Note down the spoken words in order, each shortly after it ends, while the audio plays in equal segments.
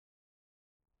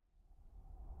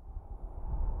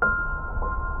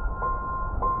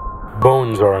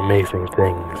Bones are amazing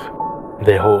things.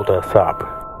 They hold us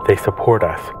up. They support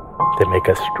us. They make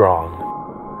us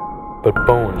strong. But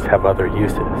bones have other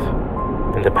uses.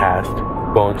 In the past,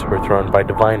 bones were thrown by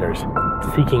diviners,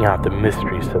 seeking out the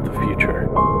mysteries of the future.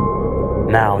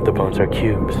 Now the bones are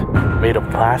cubes, made of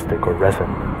plastic or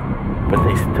resin, but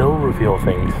they still reveal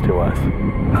things to us.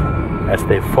 As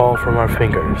they fall from our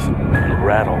fingers and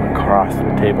rattle across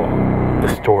the table,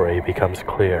 the story becomes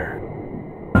clear.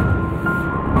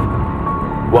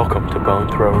 Welcome to Bone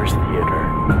Throwers Theater,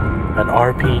 an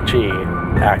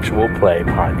RPG actual play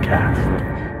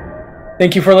podcast.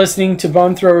 Thank you for listening to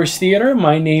Bone Throwers Theater.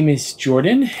 My name is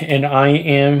Jordan, and I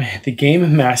am the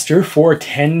game master for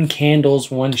 10 Candles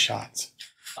One Shot.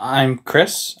 I'm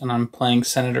Chris, and I'm playing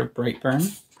Senator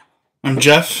Brightburn. I'm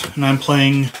Jeff, and I'm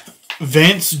playing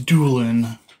Vance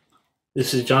Doolan.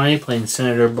 This is Johnny playing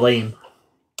Senator Blame.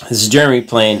 This is Jeremy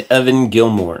playing Evan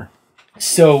Gilmore.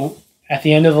 So, at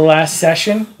the end of the last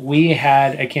session, we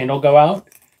had a candle go out,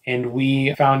 and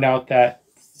we found out that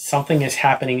something is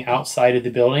happening outside of the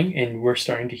building, and we're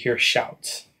starting to hear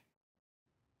shouts.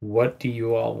 What do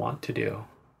you all want to do?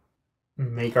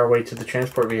 Make our way to the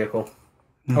transport vehicle.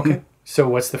 Mm-hmm. Okay, so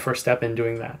what's the first step in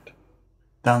doing that?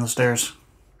 Down the stairs.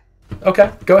 Okay,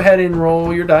 go ahead and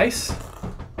roll your dice.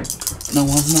 No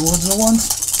ones.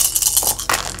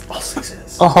 All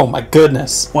sixes. Oh my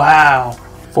goodness. Wow.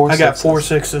 I got sixes. 4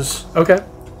 sixes. Okay.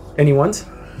 Any ones?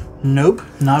 Nope,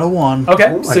 not a 1. Okay,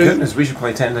 Oh my goodness, we should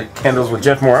play 10 Candles with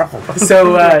Jeff more often.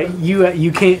 So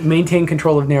you can't maintain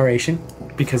control of narration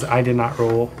because I did not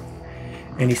roll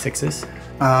any sixes.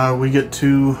 We get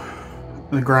to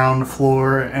the ground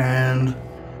floor, and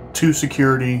 2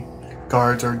 security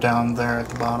guards are down there at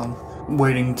the bottom,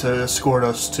 waiting to escort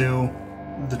us to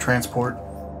the transport.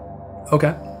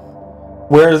 Okay.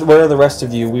 Where are the rest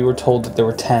of you? We were told that there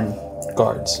were 10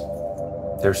 guards.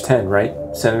 There's 10, right,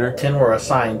 Senator? 10 were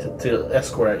assigned to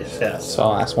escort us, yes. So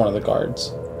I'll ask one of the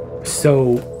guards.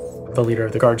 So the leader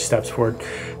of the guard steps forward.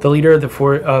 The leader of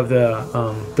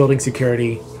the building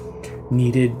security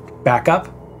needed backup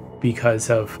because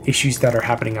of issues that are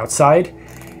happening outside,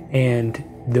 and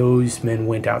those men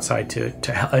went outside to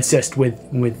assist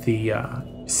with the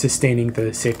sustaining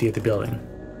the safety of the building.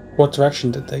 What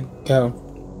direction did they go?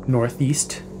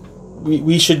 Northeast.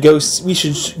 We should go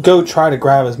try to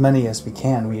grab as many as we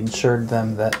can. We assured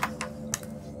them that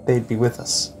they'd be with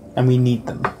us, and we need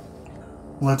them.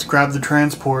 Let's grab the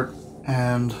transport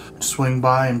and swing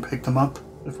by and pick them up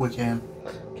if we can.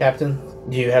 Captain,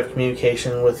 do you have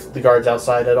communication with the guards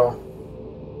outside at all?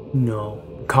 No,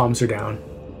 comms are down.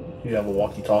 You have a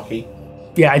walkie-talkie?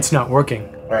 Yeah, it's not working.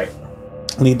 Right.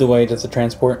 Lead the way to the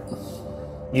transport.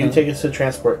 You take us to the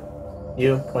transport.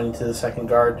 You, pointing to the second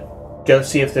guard, go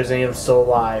see if there's any of them still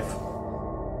alive,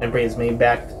 and bring as many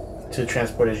back to the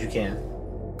transport as you can.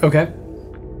 Okay.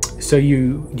 So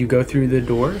you go through the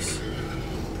doors.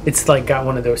 It's like got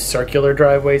one of those circular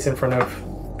driveways in front of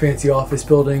fancy office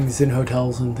buildings and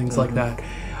hotels and things like that.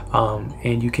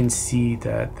 And you can see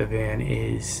that the van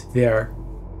is there.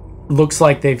 Looks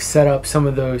like they've set up some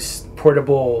of those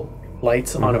portable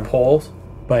lights on a pole,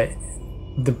 but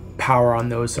the power on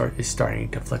those is starting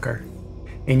to flicker.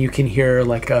 And you can hear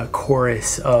like a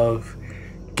chorus of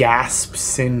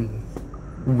gasps and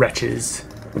retches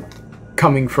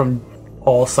coming from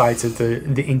all sides of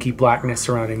the inky blackness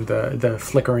surrounding the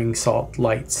flickering salt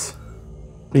lights.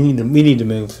 We need to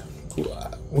move.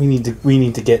 We need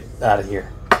to get out of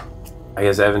here. I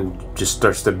guess Evan just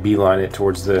starts to beeline it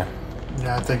towards the...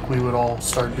 Yeah, I think we would all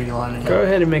start beelining. Go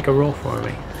ahead and make a roll for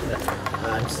me.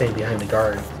 I'm staying behind the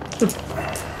guard.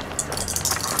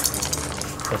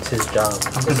 It's his job.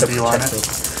 I'm going to beeline it.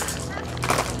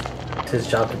 It's his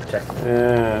job to protect me.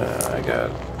 I got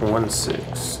 1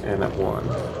 6 and a 1.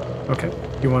 Okay.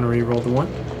 You want to re-roll the 1?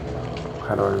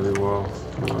 How do I re-roll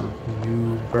 1?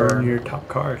 You burn your top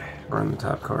card. Burn the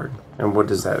top card. And what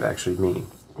does that actually mean?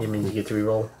 You mean you get to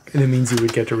reroll? And it means you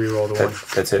would get to re-roll the 1.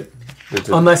 That's it?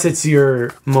 Unless it's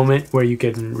your moment where you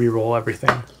can re-roll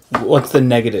everything. What's the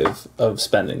negative of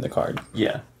spending the card?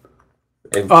 Yeah.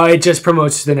 It just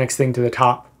promotes the next thing to the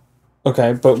top.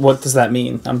 Okay, but what does that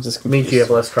mean? I'm just confused. It means you have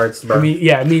less cards to burn.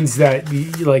 It means that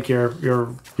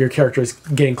your character is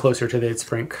getting closer to its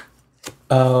brink.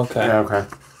 Oh, okay. Yeah, okay.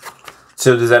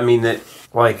 So does that mean that,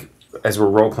 like, as we're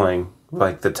role-playing,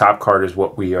 like, the top card is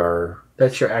what we are...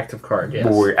 That's your active card, yes.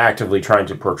 What we're actively trying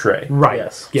to portray. Right.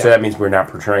 Yes. Yeah. So that means we're not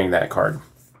portraying that card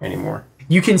anymore.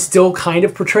 You can still kind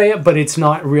of portray it, but it's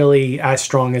not really as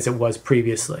strong as it was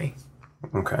previously.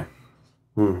 Okay.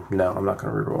 No, I'm not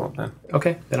going to reroll it then.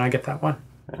 Okay, then I get that one.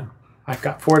 Yeah. I've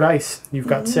got 4 dice. You've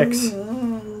got 6.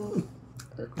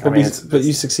 But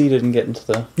you succeeded in getting to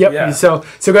the... Yep. Yeah. So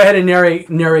go ahead and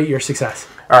narrate your success.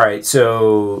 All right,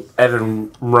 so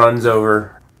Evan runs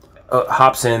over,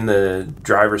 hops in the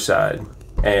driver's side,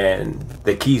 and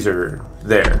the keys are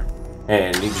there.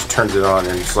 And he just turns it on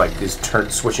and it's like is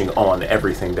switching on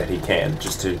everything that he can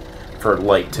just for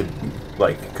light to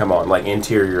like come on, like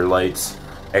interior lights,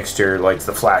 exterior lights,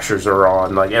 the flashers are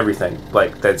on, like everything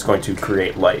like that's going to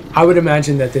create light. I would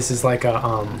imagine that this is like a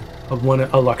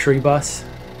luxury bus,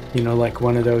 like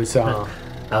one of those. I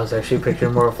was actually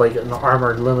picturing more of like an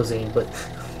armored limousine, but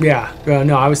Yeah,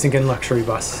 no, I was thinking luxury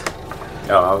bus.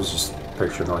 Oh, I was just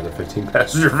picturing like a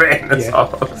 15-passenger van. That's Yeah. all.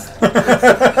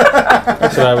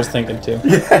 That's what I was thinking too.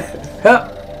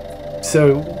 Yeah.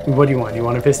 So what do you want? You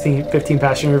want a 15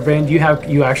 passenger van?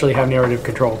 You actually have narrative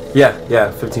control. Yeah,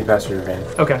 15-passenger van.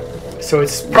 Okay. So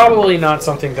it's probably not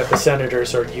something that the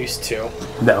senators are used to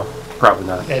No, probably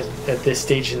not. at this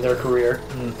stage in their career.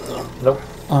 nope.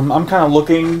 I'm kind of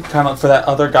looking for that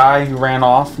other guy who ran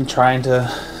off and trying to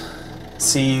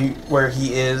see where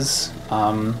he is.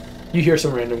 You hear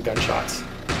some random gunshots.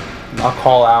 I'll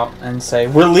call out and say,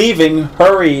 "We're leaving.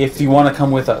 Hurry if you want to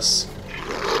come with us."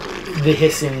 The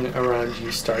hissing around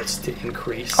you starts to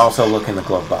increase. Also look in the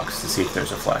glove box to see if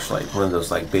there's a flashlight. One of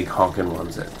those like big honking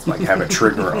ones that like have a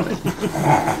trigger on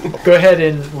it. Go ahead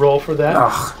and roll for that.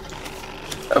 Ugh.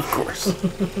 Of course.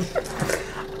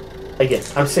 Again,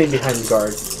 I'm staying behind the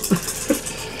guard.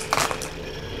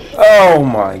 Oh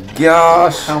my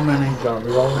gosh. How many? Don't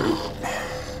reroll.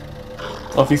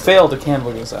 Well, if you fail, the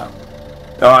candle goes out.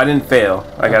 Oh, I didn't fail.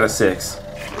 I got a 6.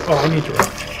 Oh, I need to roll.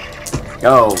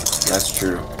 Oh, that's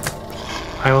true.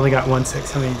 I only got 1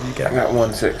 6. How many did you I get? got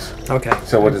 1 6. Okay.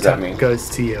 So what does that mean? Goes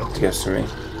to you. It goes to me.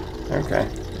 Okay.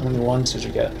 How many ones did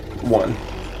you get? 1. Run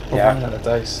Yeah. out of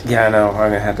dice. Yeah, I know. I'm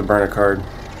gonna have to burn a card.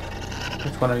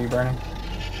 Which one are you burning?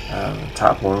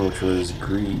 Top one, which was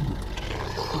greed.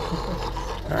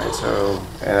 Alright, so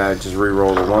and I just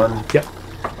re-rolled a 1. Yep.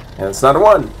 And it's not a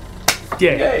 1.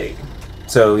 Yeah. Yay!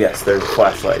 So yes, there's a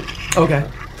flashlight. Okay.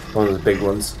 One of those big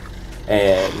ones.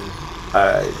 And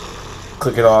I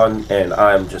click it on and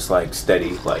I'm just like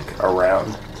steady, like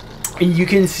around. And you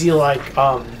can see like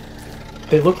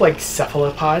they look like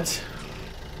cephalopods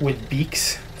with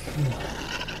beaks.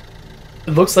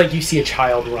 It looks like you see a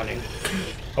child running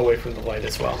away from the light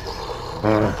as well.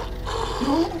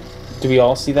 Do we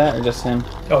all see that, or just him?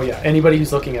 Oh yeah, anybody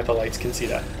who's looking at the lights can see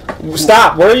that.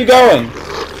 Stop! Where are you going?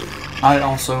 I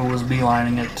also was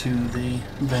beelining it to the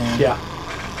van. Yeah.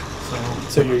 So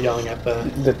So you're yelling at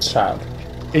the. The child.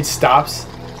 It stops,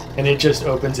 and it just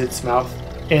opens its mouth,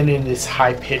 and in this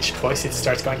high-pitched voice, it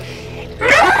starts going.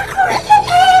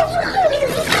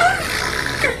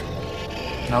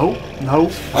 no.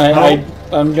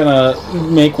 I'm gonna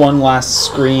make one last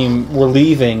scream. We're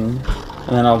leaving, and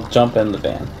then I'll jump in the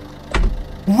van.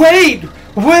 Wait!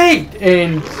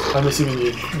 And I'm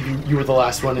assuming you were the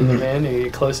last one in the van, and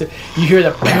you close it. You hear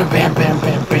the bam, bam, bam,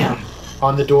 bam, bam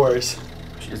on the doors.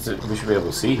 We should be able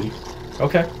to see.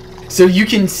 Okay. So you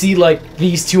can see like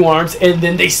these two arms, and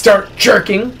then they start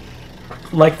jerking,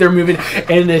 like they're moving,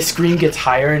 and the scream gets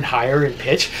higher and higher in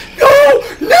pitch. No!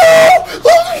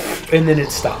 And then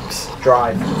it stops.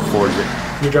 Drive. Forge it.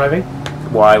 You're driving?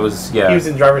 Well, I was, yeah. He was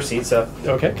in the driver's seat, so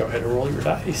Okay, go ahead and roll your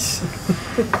dice.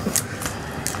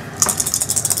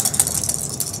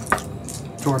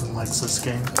 Jordan likes this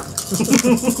game.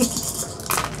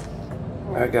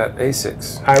 I got a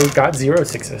 6. I got 0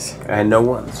 6s. I had no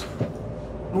 1s.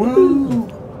 Woo!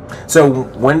 So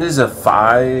when does a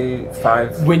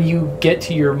 5? When you get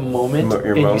to your moment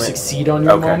Your and moment? you succeed on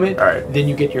your Okay, moment, alright. then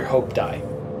you get your hope die.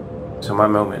 So my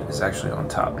moment is actually on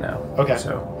top now. Okay.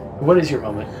 So What is your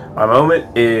moment? my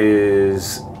moment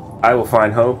is I will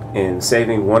find hope in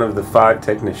saving one of the 5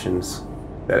 technicians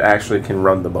that actually can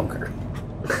run the bunker.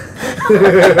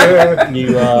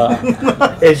 You,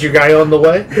 is your guy on the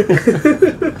way?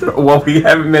 Well, we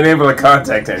haven't been able to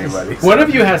contact anybody. One of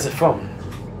you has a phone.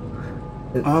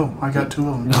 Oh, I got 2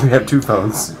 of them. We have 2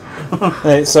 phones.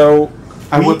 hey, so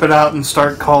I whip it out and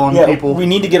start calling people. we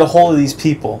need to get a hold of these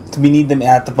people. We need them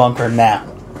at the bunker now.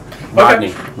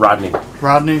 Rodney.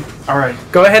 Rodney, all right.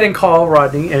 Go ahead and call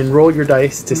Rodney and roll your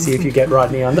dice to see if you get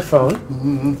Rodney on the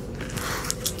phone.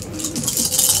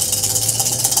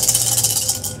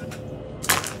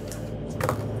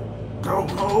 Oh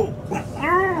no!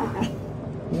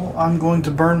 Well, I'm going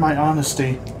to burn my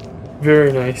honesty.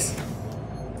 Very nice.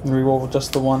 Reroll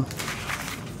just the one.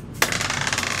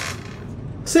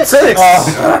 6.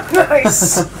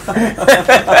 Nice.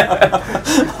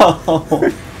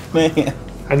 Oh man!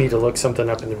 I need to look something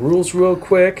up in the rules real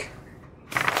quick.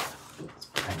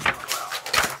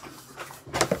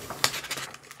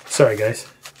 Sorry, guys.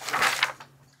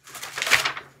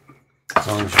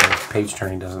 long as your page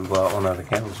turning doesn't blow out one of the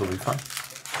candles, we'll be fine.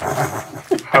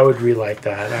 I would relight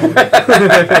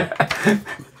that.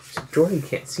 Jordan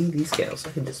can't see these candles.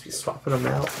 I can just be swapping them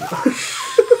out.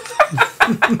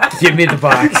 Give me the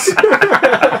box.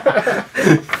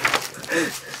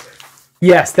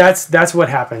 Yes, that's what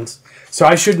happens. So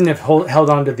I shouldn't have held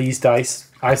on to these dice.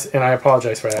 And I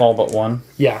apologize for that. All but one.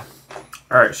 Yeah.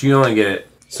 Alright, so you only get it.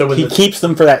 So when He keeps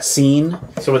them for that scene.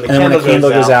 So when the And then when the candle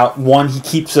goes out, out, one, he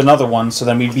keeps another one, so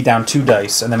then we'd be down 2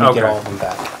 dice, and then we get all of them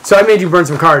back. So I made you burn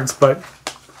some cards, but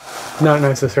not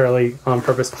necessarily on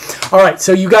purpose. All right,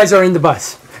 so you guys are in the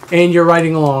bus, and you're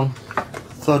riding along.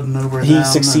 Thudding over He down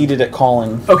succeeded at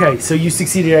calling. Okay, so you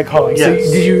succeeded at calling. Yes.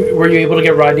 So were you able to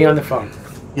get Rodney on the phone?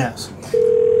 Yes.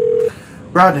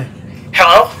 Rodney.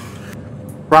 Hello?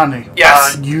 Rodney.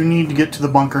 Yes. You need to get to the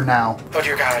bunker now. Oh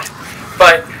dear God!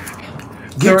 But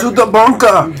Get to the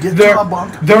bunker! Get to the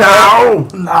bunker. No!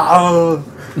 No!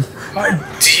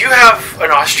 do you have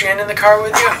an Austrian in the car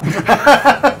with you?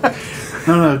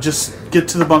 No, just get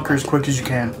to the bunker as quick as you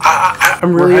can.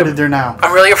 I'm We're really, headed there now.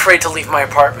 I'm really afraid to leave my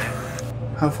apartment.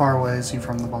 How far away is he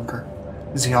from the bunker?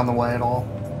 Is he on the way at all?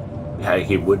 Yeah,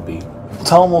 he would be.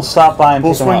 Tell him we'll stop by and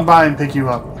We'll pick him swing up. by and pick you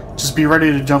up. Just be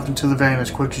ready to jump into the van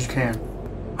as quick as you can.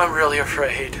 I'm really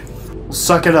afraid.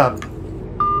 Suck it up.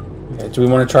 Okay, do we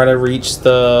want to try to reach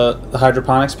the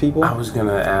hydroponics people? I was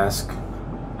gonna ask,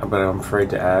 but I'm afraid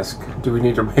to ask. Do we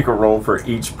need to make a roll for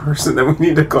each person that we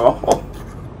need to call?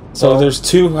 So there's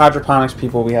 2 hydroponics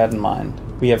people we had in mind.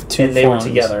 We have 2 and they were phones.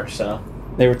 together, so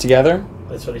They were together?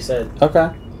 that's what he said. Okay.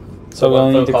 So we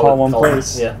only need to call one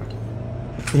place. Yeah.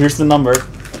 Here's the number.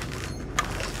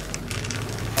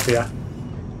 Yeah.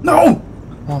 No!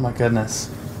 Oh my goodness.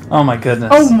 Oh my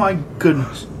goodness. Oh my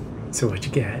goodness. So what'd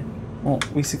you get? Well,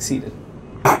 we succeeded.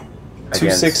 2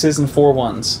 Against- 6s and 4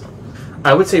 1s.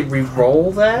 I would say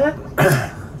re-roll that.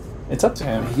 It's up to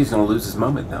him. He's gonna lose his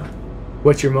moment though.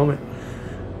 What's your moment?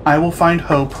 I will find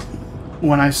hope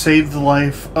when I save the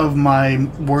life of my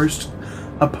worst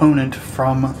opponent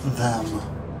from them.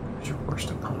 Who's your worst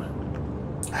opponent?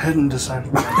 I hadn't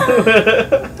decided.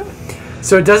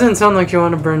 So it doesn't sound like you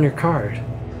want to burn your card.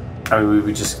 I mean, we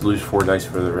would just lose 4 dice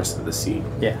for the rest of the scene.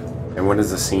 Yeah. And when does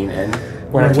the scene end?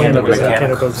 When our candle When goes the out.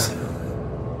 candle goes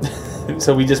goes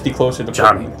So we just be closer to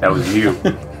Johnny, that was you.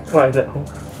 Why no?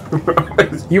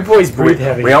 You boys breathe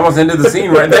heavy. We almost ended the scene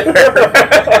right there.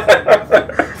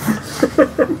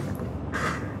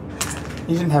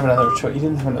 You didn't have another choice. You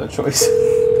didn't have another choice.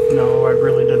 No, I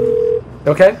really didn't.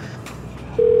 Okay.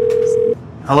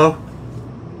 Hello?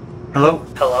 Hello?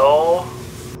 Hello?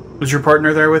 Was your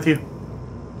partner there with you?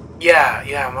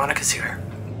 Yeah, Monica's here.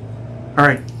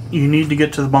 Alright, you need to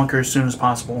get to the bunker as soon as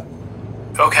possible.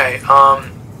 Okay,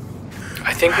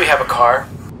 I think we have a car.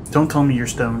 Don't tell me you're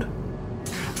stoned.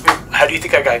 How do you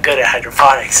think I got good at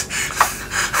hydroponics?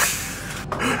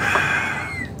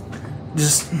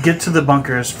 Just get to the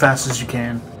bunker as fast as you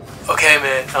can. Okay,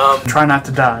 man, Try not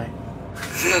to die.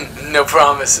 no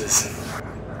promises.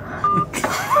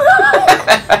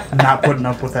 Not putting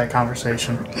up with that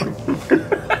conversation.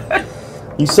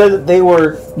 You said that they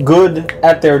were good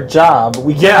at their job.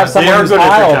 We can't Yeah, have someone they are who's good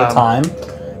at high their all the job.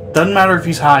 time. Doesn't matter if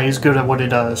he's high, he's good at what he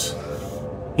does.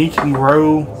 He can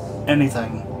grow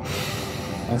anything.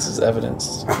 This is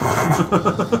evidence.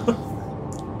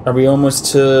 Are we almost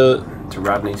to... To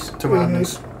Rodney's. To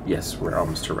Rodney's. Yes, we're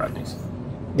almost to Rodney's.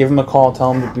 Give him a call,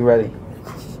 tell him to be ready.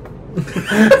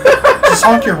 Just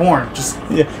honk your horn. Just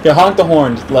Yeah, honk the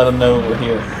horn, let him know we're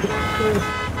here.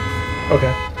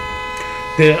 Okay.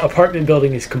 The apartment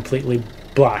building is completely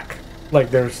black. Like,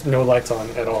 there's no lights on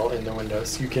at all in the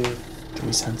windows. You can... Do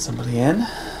we send somebody in?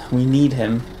 We need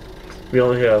him. We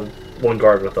only have 1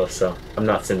 guard with us, so I'm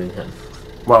not sending him.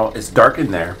 Well, it's dark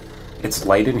in there. It's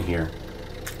light in here.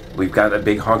 We've got a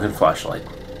big honking flashlight.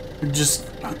 just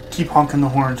keep honking the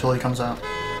horn until he comes out.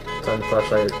 Time the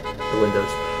flashlight at the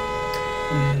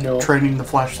windows. No. Training the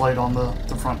flashlight on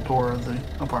the front door of the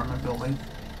apartment building.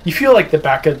 You feel like the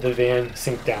back of the van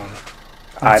sink down.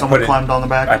 I Someone put it- climbed on the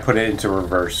back. I put it into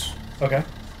reverse. Okay.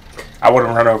 I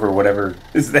wouldn't run over whatever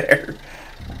is there.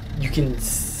 You can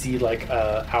see, like,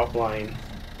 a outline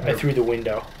through the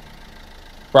window.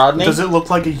 Rodney? Does it look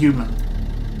like a human?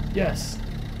 Yes.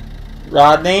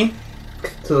 Rodney?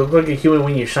 So it looks like a human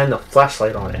when you shine the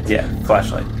flashlight on it. Yeah,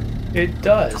 flashlight. It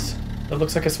does. It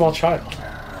looks like a small child.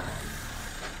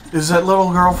 Is that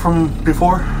little girl from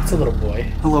before? It's a little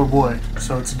boy. A little boy,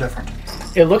 so it's different.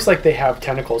 It looks like they have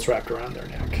tentacles wrapped around their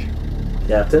neck.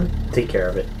 Captain, take care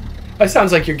of it. That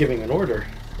sounds like you're giving an order.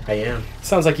 I am.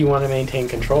 Sounds like you want to maintain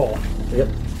control. Yep.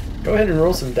 Go ahead and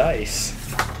roll some dice.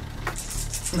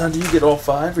 Now, do you get all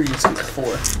 5 or do you just get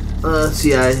 4? Let's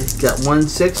see, I got 1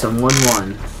 6 and 1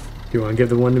 1. You want to give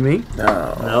the one to me?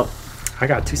 No. Nope. I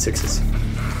got 2 6s.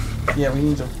 Yeah, we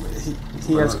need to.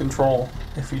 He has control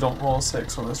if you don't roll a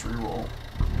 6 on this reroll.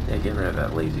 Yeah, get rid of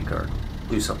that lazy card.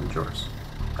 Do something, Joris.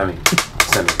 I mean,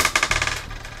 send it.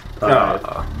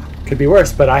 Could be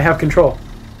worse, but I have control.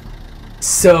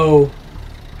 So,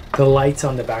 the lights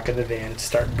on the back of the van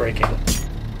start breaking.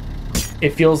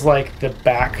 It feels like the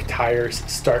back tires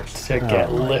start to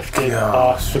get lifted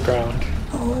off the ground.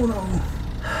 Oh no.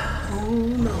 Oh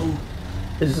no.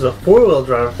 This is a 4-wheel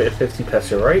drive at 50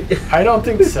 peso, right? I don't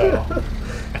think so.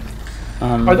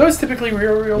 Are those typically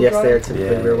rear-wheel drive? Yes, they are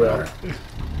typically rear wheel.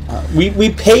 We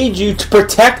paid you to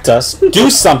protect us. Do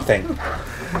something.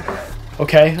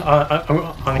 Okay,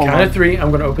 on the count of 3, I'm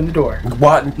going to open the door.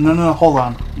 What? No, hold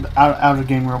on. Out of the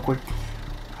game real quick.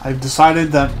 I've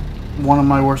decided that one of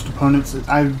my worst opponents,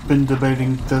 I've been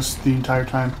debating this the entire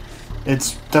time.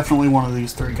 It's definitely one of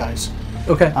these 3 guys.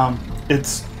 Okay.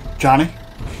 It's Johnny.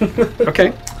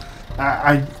 Okay.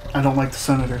 I don't like the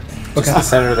senator. Just the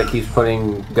senator that keeps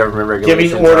putting government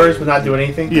regulations Giving orders but not doing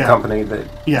anything? Yeah. company that...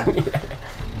 Yeah.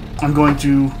 I'm going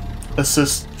to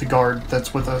assist the guard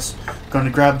that's with us. Going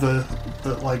to grab the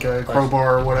like a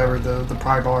crowbar or whatever, the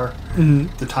pry bar,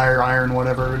 the tire iron,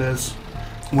 whatever it is.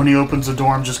 When he opens the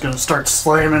door, I'm just going to start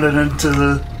slamming it into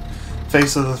the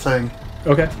face of the thing.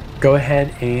 Okay. Go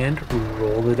ahead and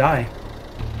roll the die.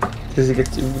 Do you get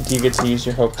to use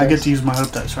your hope dice? I get to use my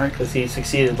hope dice, right? Because he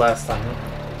succeeded last time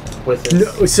with his...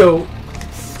 No,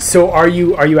 so are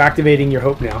you activating your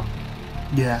hope now?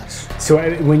 Yes. So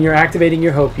when you're activating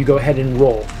your hope, you go ahead and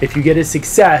roll. If you get a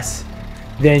success,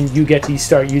 then you get to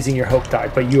start using your hope die,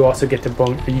 but you also get to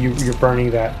you're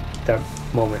burning that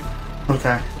moment.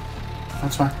 Okay.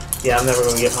 That's fine. Yeah, I'm never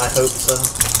going to get my hope, so...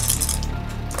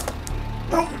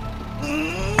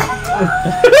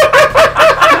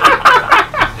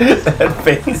 that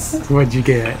face. What'd you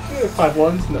get? 5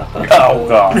 1s? No. Oh,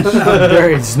 gosh.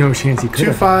 There is no chance you could 2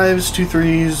 have. 5s, 2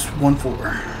 3s, 1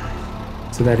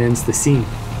 4. So that ends the scene.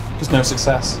 There's no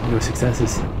success. No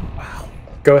successes. Wow.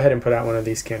 Go ahead and put out one of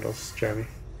these candles, Jeremy.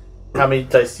 How many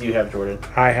dice do you have, Jordan?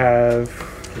 I have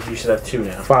 'Cause you should have 2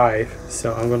 now. 5,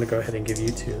 so I'm going to go ahead and give you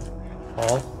 2.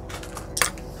 All.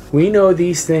 We know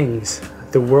these things.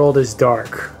 The world is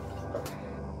dark.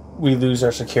 We lose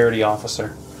our security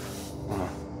officer.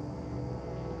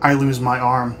 I lose my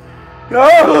arm.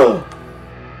 Can't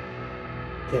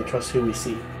trust who we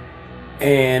see.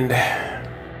 And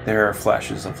there are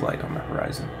flashes of light on the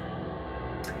horizon.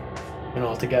 And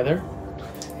all together.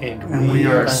 And we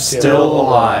are still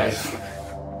alive.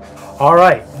 All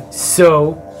right.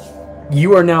 So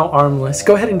you are now armless.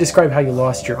 Go ahead and describe how you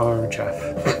lost your arm, Jeff.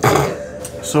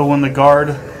 So when the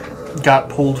guard got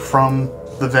pulled from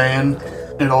the van,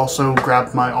 it also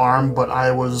grabbed my arm, but I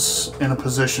was in a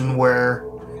position where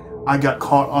I got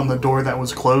caught on the door that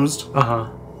was closed,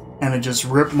 and it just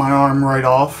ripped my arm right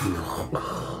off.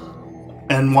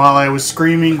 And while I was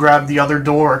screaming, grabbed the other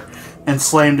door and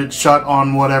slammed it shut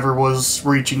on whatever was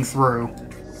reaching through.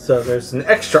 So there's an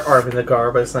extra arm in the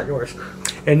car, but it's not yours.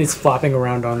 And it's flopping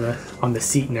around on the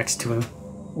seat next to him.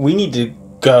 We need to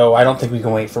go. I don't think we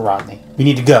can wait for Rodney. We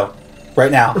need to go.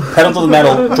 Right now. Pedal to the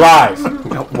metal. Drive.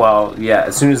 Well, yeah,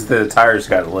 as soon as the tires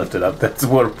got lifted up, that's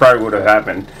what probably would have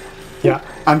happened. Yeah.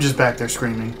 I'm just back there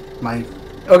screaming.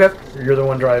 Okay. You're the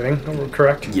one driving,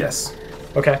 correct? Yes.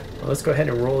 Okay. Well, let's go ahead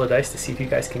and roll the dice to see if you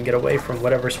guys can get away from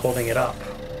whatever's holding it up.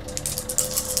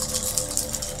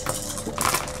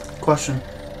 Question.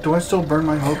 Do I still burn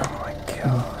my hope? Oh my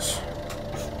gosh.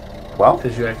 Well,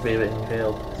 Because you activated it and you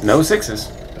failed. no 6s.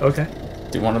 Okay.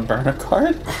 Do you want to burn a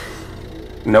card?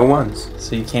 No 1s.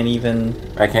 So you can't even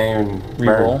I can't even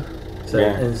re-roll? burn. So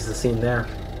Yeah. that ends the scene there.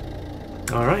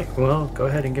 All right. Well, go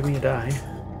ahead and give me a die.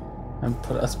 And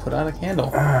let's put out a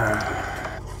candle.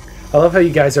 I love how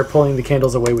you guys are pulling the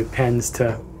candles away with pens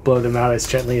to blow them out as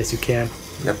gently as you can.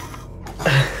 Yep.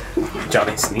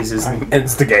 Johnny sneezes and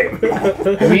ends the game.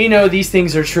 We know these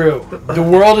things are true. The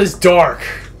world is dark.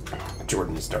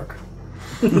 Jordan is dark.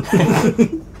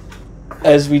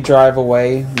 As we drive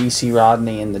away, we see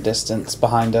Rodney in the distance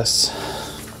behind us.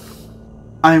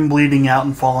 I'm bleeding out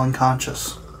and fall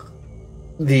unconscious.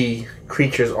 The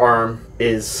creature's arm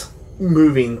is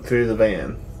moving through the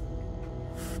van.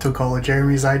 Took all of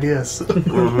Jeremy's ideas.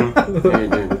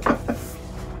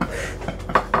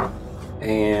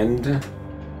 And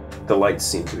the lights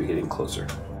seem to be getting closer.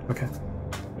 Okay.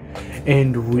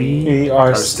 And We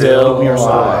are still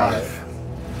alive.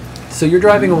 So you're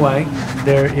driving away.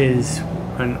 There is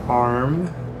an arm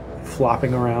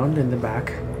flopping around in the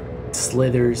back.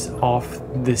 Slithers off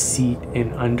the seat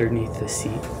and underneath the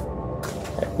seat.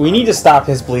 We need to stop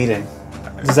his bleeding.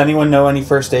 Does anyone know any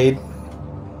first aid?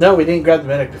 No, we didn't grab the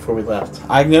medic before we left.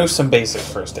 I know some basic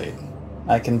first aid.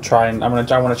 I can try and I want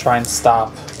to try and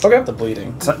stop the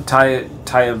bleeding Tie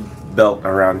a belt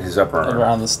around his upper arm.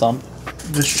 around the stump.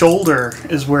 The shoulder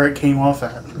is where it came off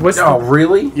at. Oh,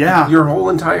 really? Yeah. Your whole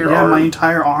entire arm? Yeah, my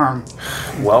entire arm.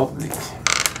 Well,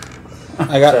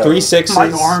 I got 3 6s.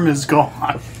 My arm is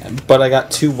gone. But I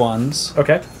got 2 1s.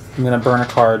 Okay. I'm gonna burn a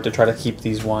card to try to keep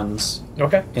these 1s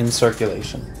Okay. in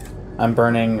circulation. I'm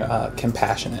burning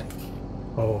compassionate.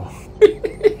 Oh.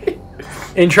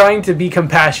 In trying to be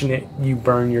compassionate, you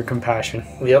burn your compassion.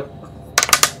 Yep.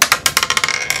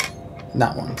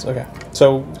 Not 1s. Okay.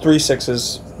 So 3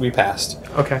 6s. We passed.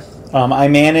 Okay. I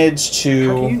managed to.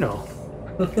 How do you know?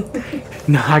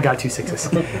 No, I got 2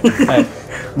 6s. Right.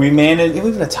 We managed.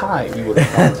 Even a tie, we would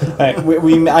have. Right.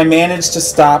 I managed to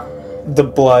stop the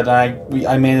blood.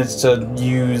 I managed to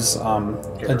use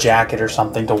a jacket or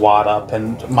something to wad up,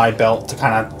 and my belt to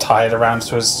kind of tie it around.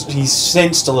 So he's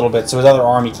cinched a little bit. So his other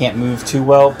arm he can't move too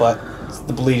well, but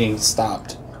the bleeding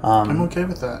stopped. I'm okay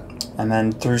with that. And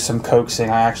then through some coaxing,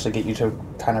 I actually get you to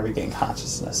kind of regain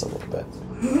consciousness a little bit.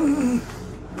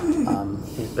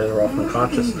 He's better off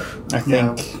unconscious. I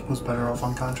think was better off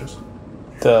unconscious.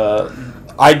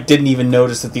 I didn't even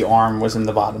notice that the arm was in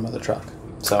the bottom of the truck.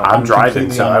 So I'm driving,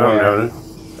 completely so I don't unaware.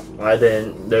 know. I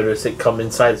didn't notice it come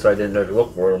inside, so I didn't know to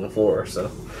look for it on the floor.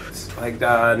 So, Like,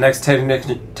 next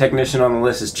technician on the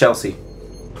list is Chelsea.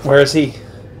 Where is he?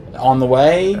 On the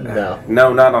way? no.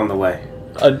 No, not on the way.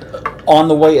 On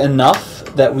the way enough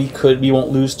that we won't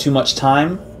lose too much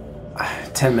time.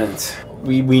 10 minutes.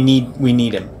 We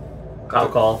need him. I'll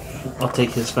call. I'll take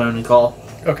his phone and call.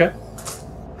 Okay.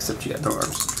 Except you got no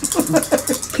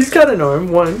arms. He's got an arm.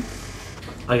 1.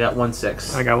 I got 1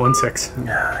 6. I got 1 6.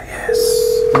 Ah,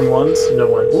 yes. Any ones? No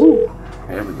ones.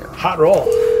 There we go. Hot roll.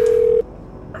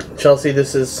 Chelsea,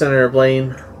 this is Senator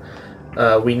Blaine.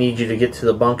 We need you to get to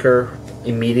the bunker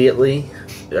immediately.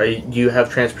 Do you have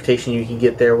transportation you can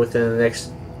get there within the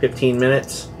next 15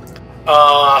 minutes?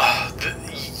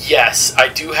 Yes, I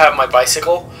do have my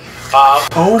bicycle.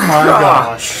 Oh my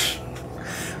gosh.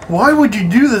 Why would you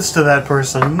do this to that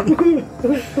person?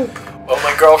 Well,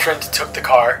 my girlfriend took the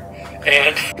car,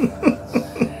 and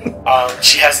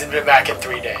she hasn't been back in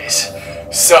 3 days.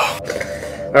 So,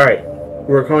 Alright,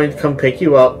 we're going to come pick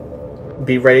you up.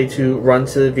 Be ready to run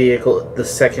to the vehicle the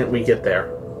second we get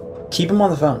there. Keep him on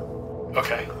the phone.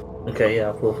 okay. Okay,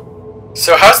 yeah, we'll...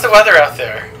 So, how's the weather out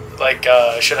there? Like,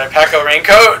 should I pack a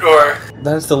raincoat, or...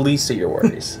 That's the least of your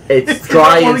worries. It's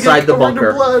dry inside the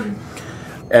bunker.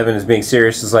 Evan is being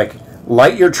serious. Is like,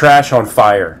 light your trash on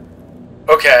fire.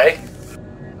 Okay.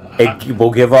 It will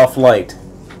give off light.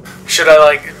 Should I,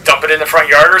 like, dump it in the front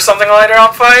yard or something, light it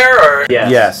on fire, or...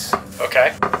 Yes.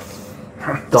 Okay.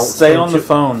 Don't Stay spend on the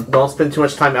phone. Don't spend too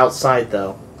much time outside,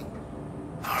 though.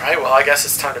 Alright, well, I guess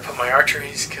it's time to put my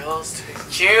archery skills to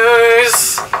use.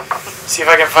 See if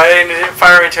I can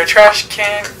fire into a trash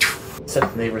can. Set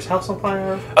the neighbor's house on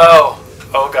fire.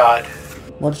 Oh god.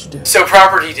 What did you do? So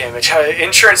property damage,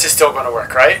 insurance is still going to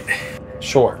work, right?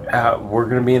 Sure. We're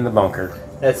gonna be in the bunker.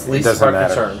 That's the least of Doesn't our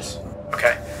matter. concerns.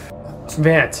 Okay.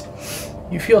 Vance,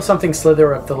 you feel something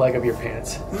slither up the leg of your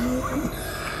pants.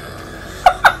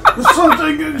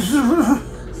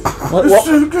 What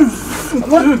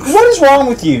is wrong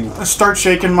with you? I start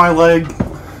shaking my leg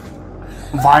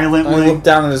I violently. look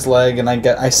down at his leg and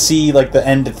I see like the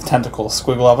end of the tentacle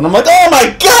squiggle up, and I'm like, oh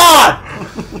my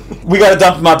god! We gotta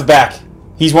dump him out the back.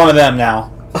 He's one of them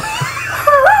now.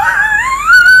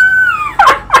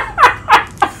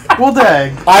 Well,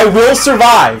 dang. I will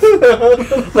survive.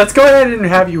 Let's go ahead and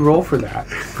have you roll for that.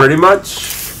 Pretty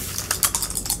much.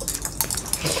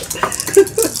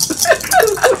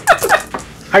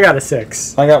 I got a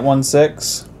 6. I got 1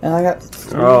 6, and I got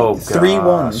three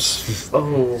gosh. 1s.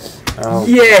 Oh. Oh,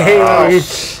 Yay!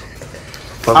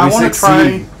 but I we want to succeed.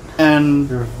 try and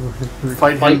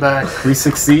fight him back. We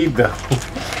succeed though.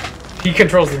 He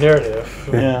controls the narrative.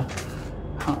 Yeah.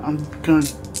 I'm gonna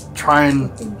try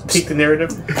and Take the narrative.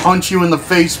 punch you in the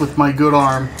face with my good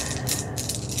arm.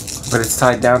 But it's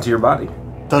tied down to your body.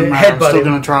 Doesn't matter. I'm Headbutt still him.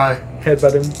 gonna try.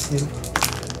 Headbutt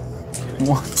him.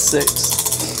 1 6.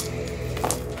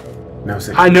 No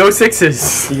succeed. I know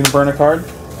 6s. You gonna burn a card?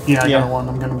 Yeah, I Yeah. got one.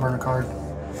 I'm gonna burn a card.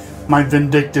 My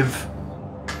vindictive.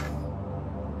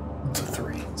 It's a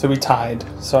 3. So we tied.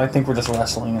 So I think we're just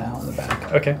wrestling now in the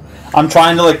back. Okay. I'm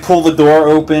trying to like pull the door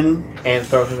open. And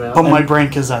throw him out. But my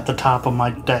rank is at the top of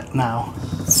my deck now.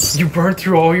 You burned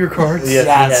through all your cards? Yes,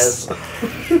 Yes.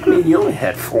 he has. I mean, you only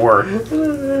had 4.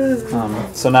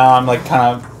 So now I'm like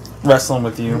kind of wrestling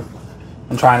with you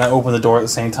and trying to open the door at the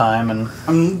same time. And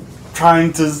I'm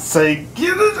trying to say,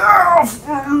 "Get it off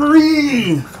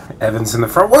me!" Evan's in the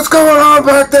front. What's going on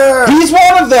back there? He's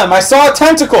one of them. I saw a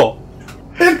tentacle.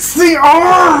 It's the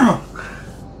arm.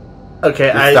 Okay,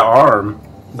 It's the arm.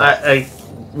 I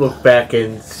look back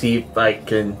and see if I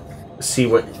can see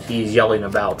what he's yelling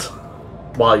about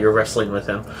while you're wrestling with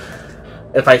him.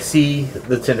 If I see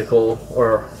the tentacle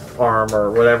or arm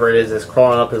or whatever it is that's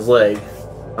crawling up his leg,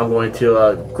 I'm going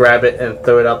to grab it and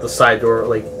throw it out the side door,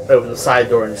 like open the side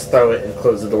door and just throw it and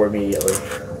close the door immediately.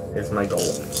 Is my goal.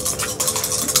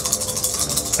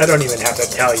 I don't even have to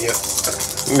tell you.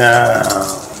 No.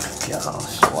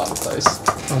 Gosh, a lot of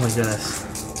dice. Oh my goodness.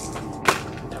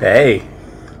 Hey.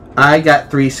 I got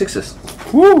 3 6s.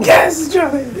 Woo. Yes,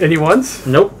 Johnny. Any ones?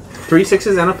 Nope. 3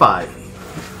 6s and a 5.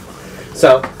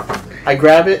 So, I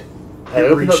grab it, I I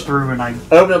open reach up, through and I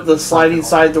open up the sliding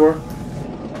side door,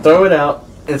 throw it out,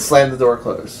 and slam the door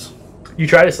closed. You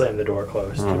try to slam the door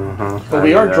closed. But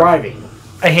we are driving.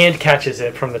 A hand catches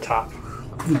it from the top.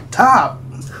 top.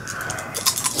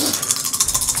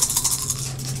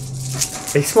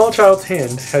 A small child's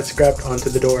hand has grabbed onto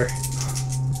the door.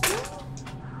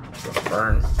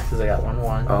 Burn, because I got 1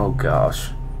 1. Oh gosh.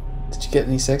 Did you get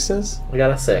any 6s? I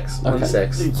got a 6. Okay. 1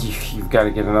 6. You've got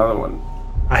to get another one.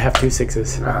 I have 2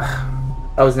 6s.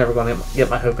 I was never going to get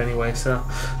my hope anyway, so.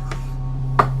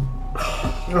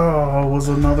 Oh, it was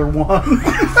another one.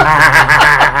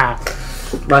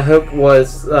 My hope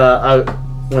was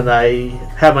when I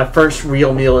had my first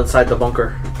real meal inside the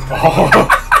bunker.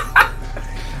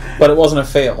 But it wasn't a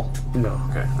fail. No.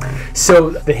 Okay. So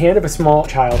the hand of a small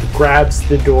child grabs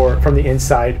the door from the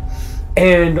inside,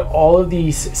 and all of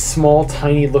these small,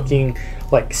 tiny looking,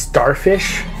 like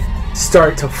starfish,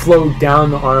 start to float down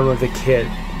the arm of the kid,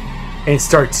 and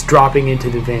starts dropping into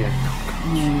the van.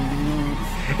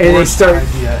 And Worst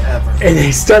idea ever. and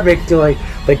they start making like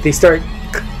they start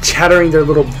chattering their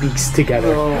little beaks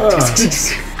together.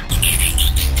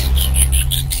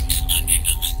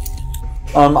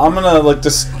 I'm gonna like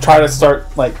just try to start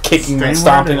like kicking and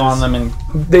stomping on them, and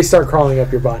They start crawling up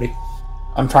your body.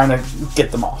 I'm trying to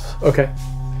get them off. Okay.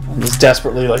 I'm just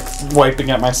desperately like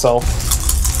wiping at myself.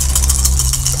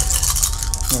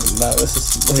 No, this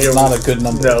is not a good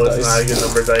number No, of it's dice. not a good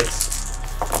number of dice.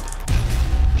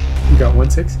 You got 1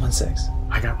 6? 1 6.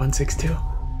 I got 1 6 too.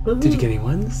 Did you get any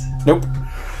ones? Nope.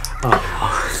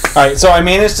 Alright, so I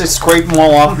managed to scrape them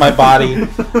all off my body, and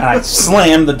I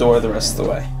slammed the door the rest of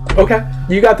the way. Okay.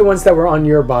 You got the ones that were on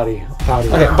your body. Out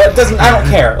of Okay, but it doesn't. I don't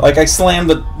care. Like I slammed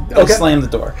the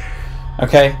door.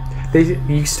 Okay.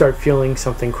 You start feeling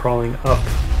something crawling up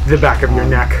the back of your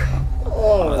neck.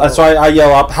 That's why I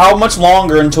yell up. How much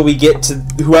longer until we get to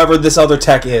whoever this other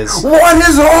tech is? What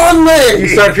is on me? You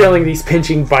start feeling these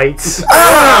pinching bites.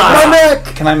 Ah, my neck!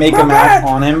 Can I make a map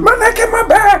on him? My neck and my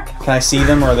back! Can I see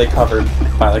them, or are they covered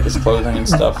by like his clothing and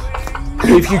stuff?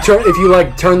 If you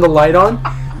turn the light on,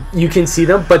 you can see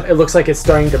them, but it looks like it's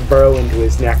starting to burrow into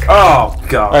his neck. Oh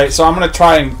god. All right, so I'm gonna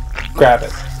try and grab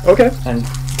it Okay. and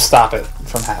stop it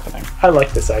from happening. I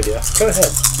like this idea. Go ahead.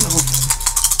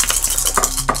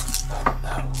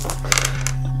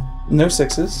 No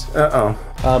 6s.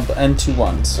 And 2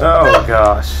 1s. Oh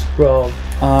gosh. Well,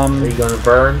 Are you going to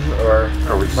burn, or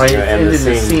Are we just are you gonna end the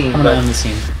ending scene? I'm gonna end the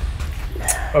scene.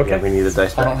 okay. Yeah, we need the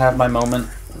dice I don't back. have my moment.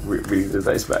 We need the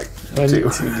dice back. One, Too.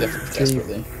 two.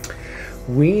 Desperately.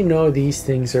 We know these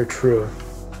things are true.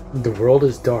 The world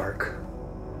is dark.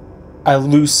 I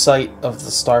lose sight of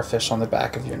the starfish on the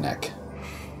back of your neck.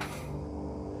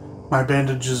 My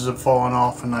bandages have fallen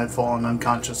off and I've fallen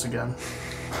unconscious again.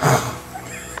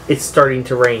 it's starting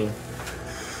to rain?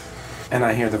 And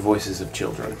I hear the voices of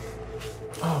children.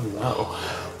 Oh no.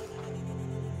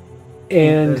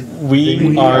 And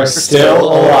We are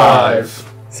still alive.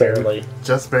 Barely.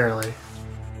 Just barely.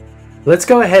 let's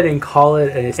go ahead and call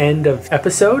it an end of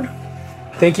episode.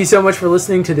 Thank you so much for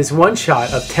listening to this one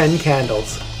shot of 10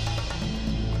 candles.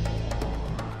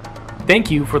 Thank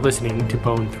you for listening to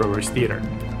Bone Throwers Theater.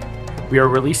 We are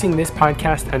releasing this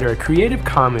podcast under a Creative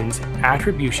Commons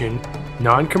Attribution,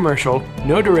 Non-Commercial,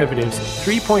 No Derivatives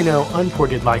 3.0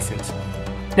 Unported license.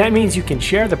 That means you can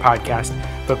share the podcast,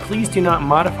 but please do not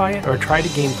modify it or try to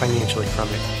gain financially from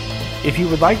it. If you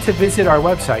would like to visit our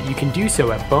website, you can do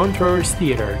so at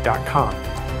bonethrowerstheater.com.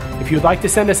 If you would like to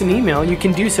send us an email, you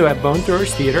can do so at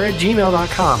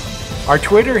bonethrowerstheater@gmail.com. Our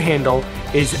Twitter handle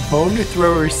is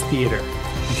bonethrowerstheater.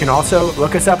 You can also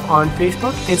look us up on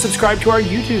Facebook and subscribe to our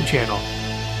YouTube channel.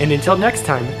 And until next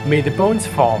time, may the bones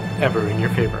fall ever in your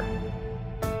favor.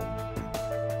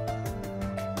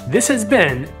 This has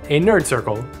been a Nerd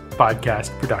Circle podcast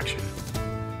production.